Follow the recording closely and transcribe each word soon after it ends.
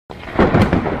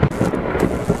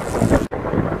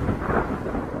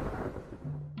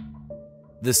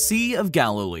The Sea of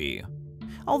Galilee.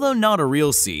 Although not a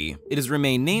real sea, it has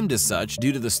remained named as such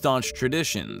due to the staunch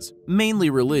traditions, mainly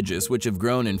religious, which have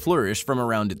grown and flourished from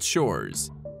around its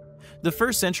shores. The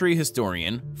first-century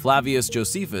historian, Flavius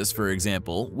Josephus, for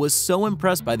example, was so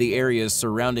impressed by the areas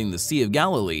surrounding the Sea of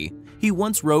Galilee, he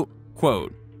once wrote,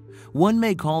 quote, "One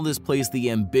may call this place the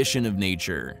ambition of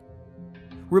nature."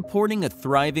 Reporting a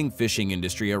thriving fishing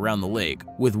industry around the lake,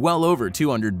 with well over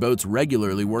 200 boats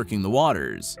regularly working the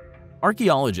waters.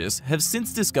 Archaeologists have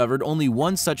since discovered only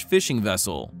one such fishing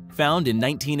vessel, found in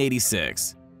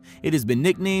 1986. It has been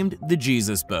nicknamed the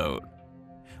Jesus Boat.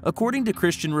 According to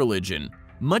Christian religion,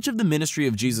 much of the ministry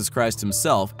of Jesus Christ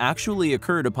himself actually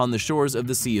occurred upon the shores of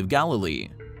the Sea of Galilee,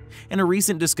 and a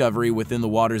recent discovery within the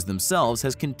waters themselves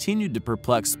has continued to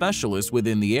perplex specialists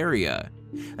within the area,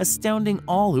 astounding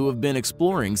all who have been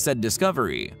exploring said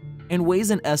discovery, and weighs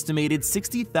an estimated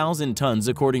 60,000 tons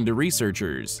according to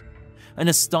researchers. An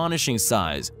astonishing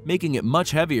size, making it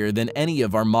much heavier than any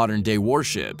of our modern-day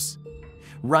warships.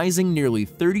 Rising nearly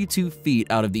 32 feet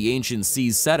out of the ancient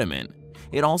sea's sediment,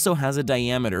 it also has a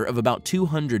diameter of about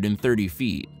 230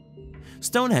 feet.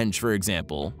 Stonehenge, for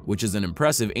example, which is an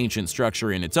impressive ancient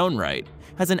structure in its own right,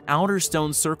 has an outer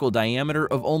stone circle diameter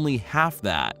of only half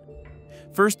that.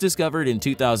 First discovered in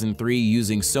 2003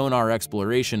 using sonar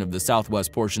exploration of the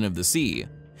southwest portion of the sea,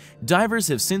 divers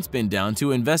have since been down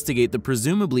to investigate the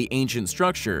presumably ancient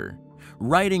structure,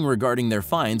 writing regarding their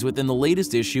finds within the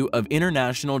latest issue of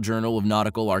International Journal of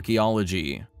Nautical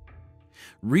Archaeology.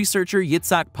 Researcher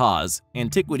Yitzhak Paz,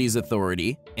 Antiquities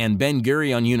Authority, and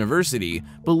Ben-Gurion University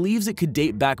believes it could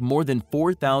date back more than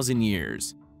 4,000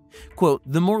 years. Quote,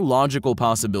 "The more logical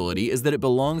possibility is that it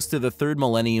belongs to the 3rd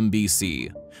millennium BC,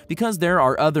 because there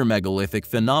are other megalithic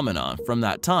phenomena from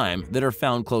that time that are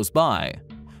found close by,"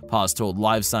 Paz told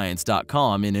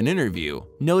LiveScience.com in an interview,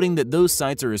 noting that those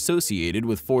sites are associated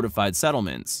with fortified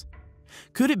settlements.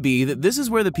 Could it be that this is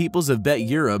where the peoples of Bet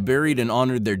Yura buried and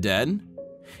honored their dead?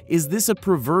 Is this a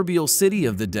proverbial city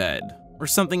of the dead, or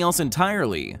something else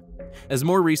entirely? As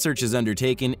more research is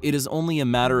undertaken, it is only a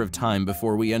matter of time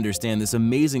before we understand this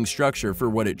amazing structure for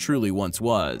what it truly once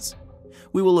was.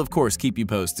 We will of course keep you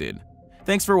posted.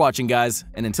 Thanks for watching, guys,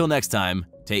 and until next time,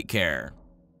 take care.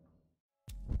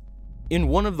 In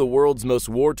one of the world's most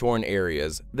war-torn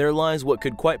areas, there lies what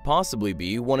could quite possibly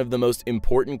be one of the most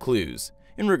important clues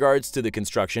in regards to the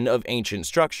construction of ancient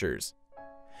structures.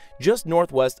 Just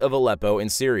northwest of Aleppo in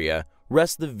Syria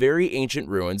rest the very ancient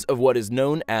ruins of what is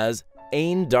known as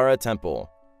Ain Dara Temple.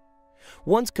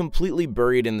 Once completely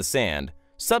buried in the sand,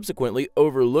 subsequently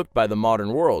overlooked by the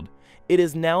modern world, it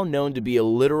is now known to be a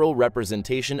literal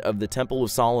representation of the Temple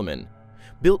of Solomon,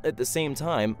 built at the same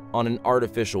time on an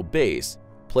artificial base,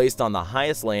 placed on the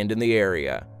highest land in the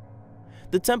area.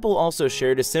 The temple also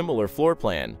shared a similar floor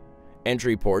plan,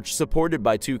 entry porch supported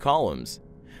by 2 columns,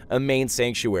 a main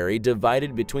sanctuary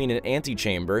divided between an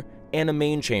antechamber and a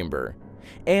main chamber,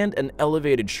 and an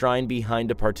elevated shrine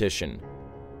behind a partition.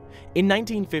 In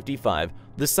 1955,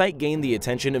 the site gained the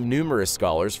attention of numerous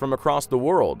scholars from across the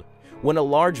world when a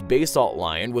large basalt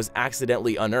lion was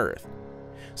accidentally unearthed,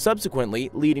 subsequently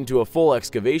leading to a full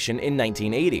excavation in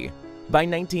 1980. By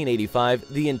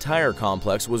 1985, the entire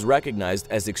complex was recognized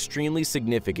as extremely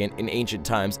significant in ancient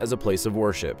times as a place of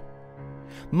worship.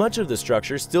 Much of the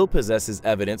structure still possesses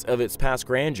evidence of its past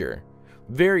grandeur.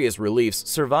 Various reliefs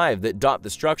survive that dot the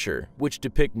structure, which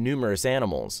depict numerous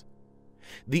animals.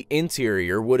 The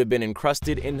interior would have been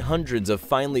encrusted in hundreds of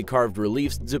finely carved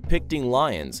reliefs depicting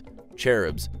lions,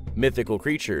 cherubs, mythical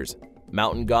creatures,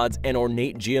 mountain gods, and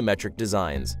ornate geometric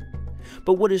designs.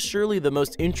 But what is surely the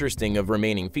most interesting of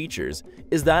remaining features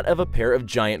is that of a pair of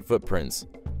giant footprints,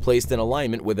 placed in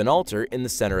alignment with an altar in the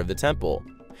center of the temple,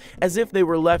 as if they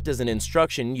were left as an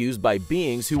instruction used by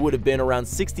beings who would have been around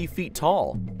 60 feet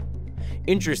tall.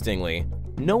 Interestingly,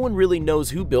 no one really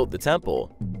knows who built the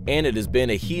temple, and it has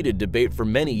been a heated debate for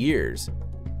many years.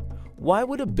 Why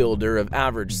would a builder of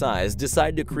average size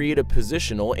decide to create a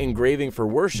positional engraving for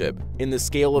worship in the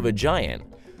scale of a giant?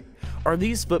 Are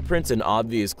these footprints an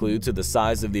obvious clue to the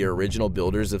size of the original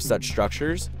builders of such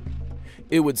structures?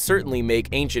 It would certainly make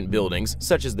ancient buildings,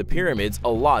 such as the pyramids, a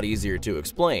lot easier to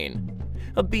explain.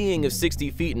 A being of 60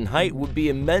 feet in height would be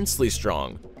immensely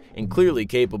strong, and clearly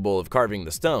capable of carving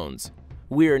the stones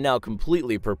we are now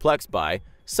completely perplexed by,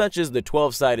 such as the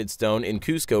 12-sided stone in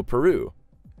Cusco, Peru,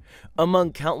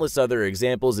 among countless other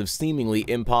examples of seemingly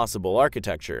impossible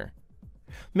architecture.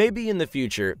 Maybe in the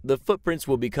future, the footprints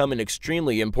will become an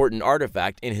extremely important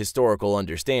artifact in historical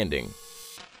understanding.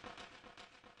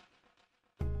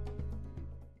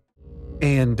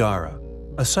 Ain Dara,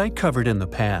 a site covered in the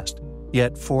past,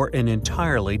 yet for an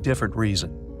entirely different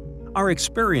reason. Our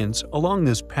experience along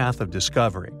this path of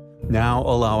discovery, now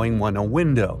allowing one a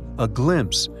window, a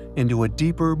glimpse into a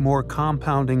deeper, more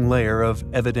compounding layer of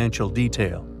evidential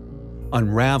detail,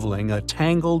 unraveling a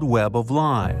tangled web of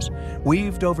lies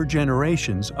weaved over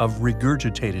generations of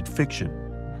regurgitated fiction,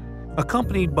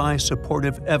 accompanied by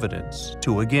supportive evidence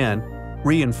to again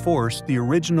reinforce the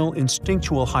original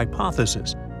instinctual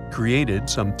hypothesis created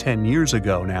some 10 years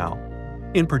ago now,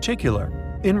 in particular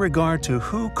in regard to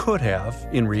who could have,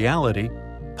 in reality,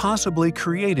 possibly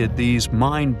created these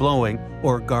mind-blowing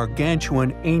or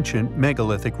gargantuan ancient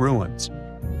megalithic ruins.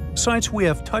 Sites we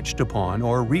have touched upon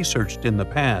or researched in the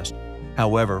past,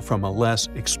 however from a less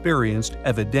experienced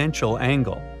evidential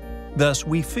angle. Thus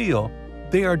we feel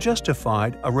they are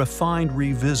justified a refined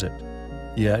revisit.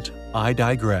 Yet I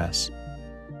digress.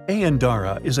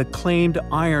 Ayandara is a claimed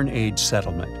Iron Age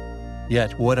settlement.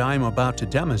 Yet what I'm about to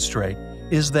demonstrate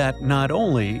is that not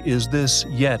only is this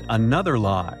yet another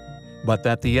lie, but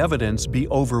that the evidence be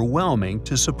overwhelming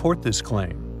to support this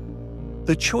claim.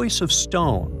 The choice of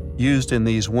stone used in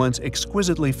these once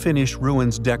exquisitely finished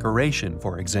ruins decoration,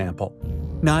 for example,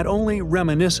 not only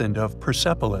reminiscent of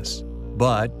Persepolis,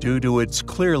 but due to its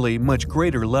clearly much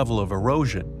greater level of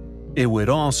erosion, it would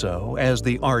also, as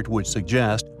the art would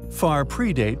suggest, far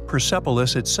predate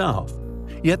Persepolis itself.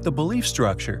 Yet the belief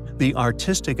structure, the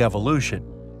artistic evolution,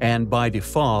 and by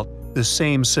default, the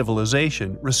same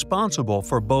civilization responsible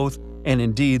for both and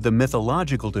indeed the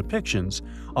mythological depictions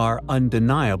are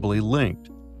undeniably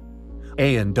linked.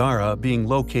 Ayandara being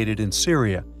located in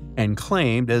Syria and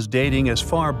claimed as dating as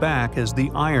far back as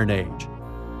the Iron Age.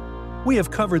 We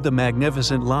have covered the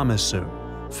magnificent Lamassu,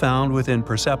 found within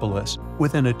Persepolis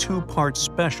within a two-part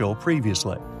special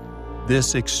previously.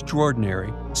 This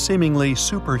extraordinary, seemingly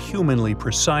superhumanly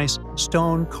precise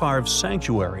stone-carved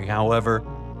sanctuary, however,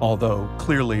 although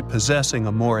clearly possessing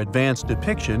a more advanced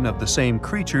depiction of the same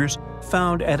creatures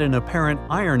found at an apparent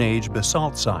Iron Age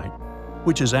basalt site,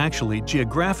 which is actually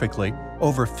geographically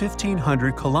over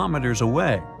 1,500 kilometers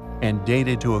away and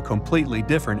dated to a completely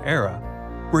different era,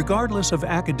 regardless of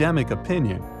academic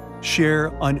opinion, share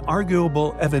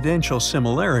unarguable evidential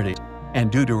similarities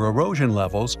and due to erosion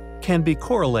levels can be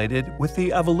correlated with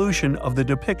the evolution of the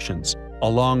depictions,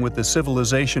 along with the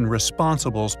civilization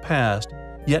responsible's past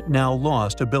yet now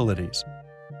lost abilities.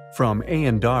 From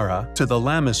Ayandara to the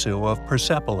Lamassu of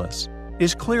Persepolis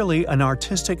is clearly an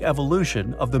artistic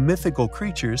evolution of the mythical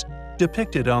creatures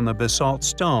depicted on the basalt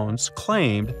stones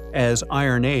claimed as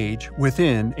Iron Age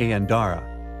within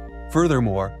Ayandara.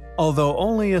 Furthermore, although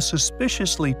only a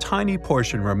suspiciously tiny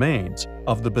portion remains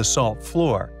of the basalt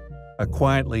floor, a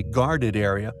quietly guarded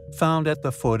area found at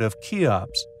the foot of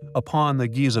Cheops upon the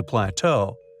Giza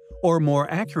Plateau, or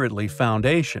more accurately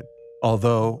foundation,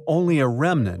 although only a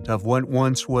remnant of what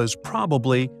once was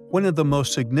probably one of the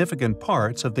most significant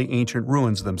parts of the ancient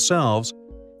ruins themselves,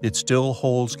 it still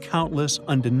holds countless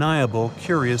undeniable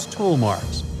curious tool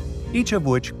marks, each of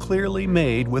which clearly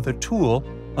made with a tool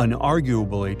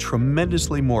unarguably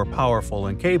tremendously more powerful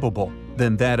and capable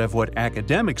than that of what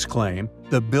academics claim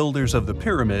the builders of the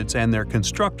pyramids and their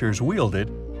constructors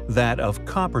wielded, that of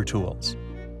copper tools.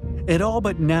 It all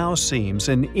but now seems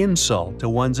an insult to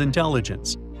one's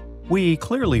intelligence. We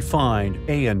clearly find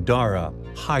Ayandara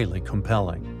highly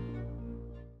compelling.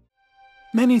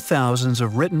 Many thousands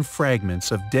of written fragments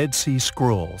of Dead Sea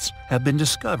Scrolls have been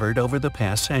discovered over the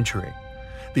past century.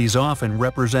 These often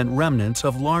represent remnants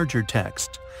of larger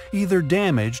texts, either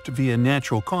damaged via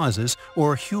natural causes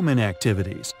or human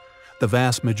activities, the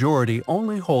vast majority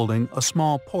only holding a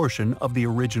small portion of the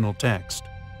original text.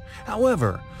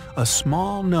 However, a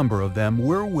small number of them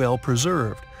were well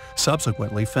preserved,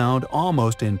 subsequently found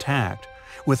almost intact,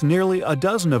 with nearly a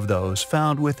dozen of those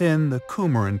found within the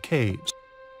Qumran caves.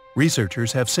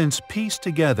 Researchers have since pieced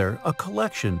together a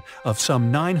collection of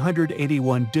some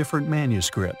 981 different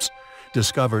manuscripts,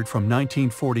 discovered from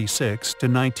 1946 to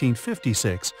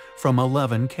 1956 from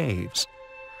 11 caves.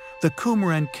 The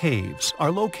Qumran Caves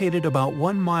are located about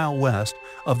 1 mile west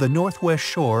of the northwest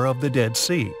shore of the Dead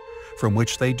Sea, from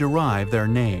which they derive their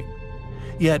name.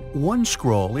 Yet one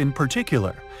scroll in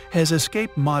particular has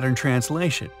escaped modern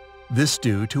translation, this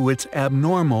due to its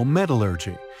abnormal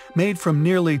metallurgy. Made from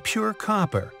nearly pure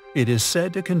copper, it is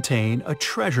said to contain a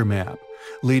treasure map,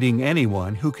 leading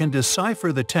anyone who can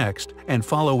decipher the text and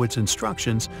follow its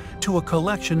instructions to a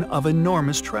collection of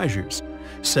enormous treasures,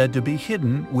 said to be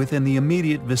hidden within the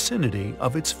immediate vicinity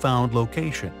of its found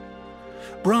location.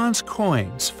 Bronze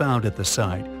coins found at the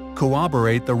site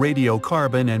corroborate the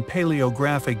radiocarbon and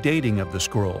paleographic dating of the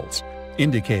scrolls,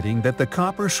 indicating that the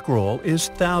copper scroll is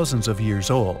thousands of years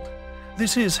old.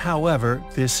 This is, however,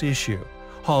 this issue,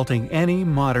 halting any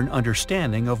modern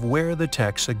understanding of where the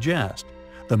text suggests.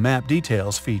 The map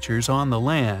details features on the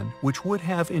land which would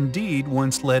have indeed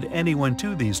once led anyone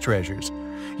to these treasures,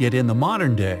 yet in the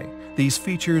modern day, these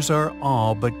features are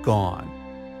all but gone.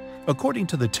 According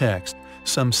to the text,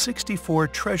 some 64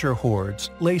 treasure hoards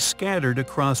lay scattered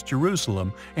across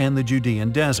Jerusalem and the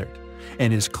Judean desert,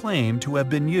 and is claimed to have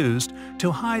been used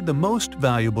to hide the most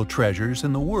valuable treasures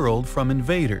in the world from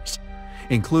invaders,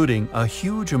 including a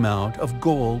huge amount of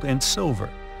gold and silver.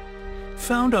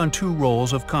 Found on 2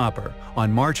 rolls of copper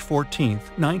on March 14,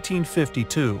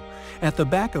 1952, at the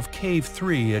back of Cave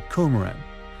 3 at Qumran.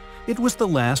 It was the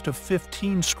last of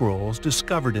 15 scrolls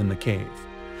discovered in the cave.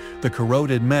 The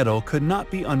corroded metal could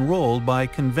not be unrolled by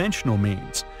conventional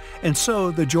means, and so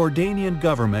the Jordanian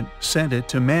government sent it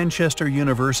to Manchester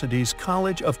University's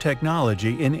College of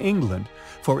Technology in England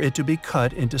for it to be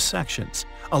cut into sections,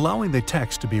 allowing the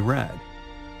text to be read.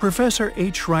 Professor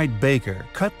H. Wright Baker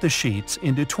cut the sheets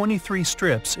into 23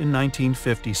 strips in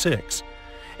 1956,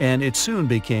 and it soon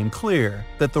became clear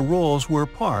that the rolls were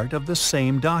part of the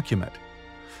same document.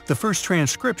 The first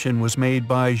transcription was made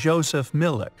by Joseph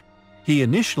Millick. He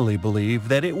initially believed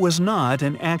that it was not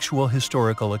an actual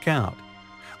historical account.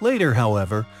 Later,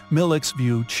 however, Millick's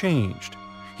view changed.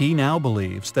 He now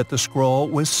believes that the scroll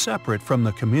was separate from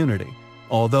the community,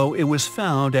 although it was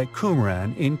found at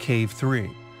Qumran in Cave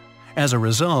 3. As a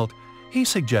result, he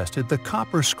suggested the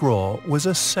copper scroll was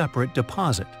a separate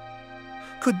deposit.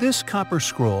 Could this copper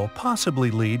scroll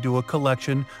possibly lead to a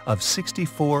collection of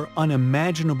 64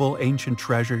 unimaginable ancient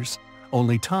treasures?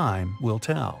 Only time will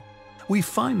tell. We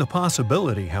find the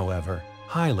possibility, however,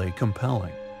 highly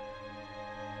compelling.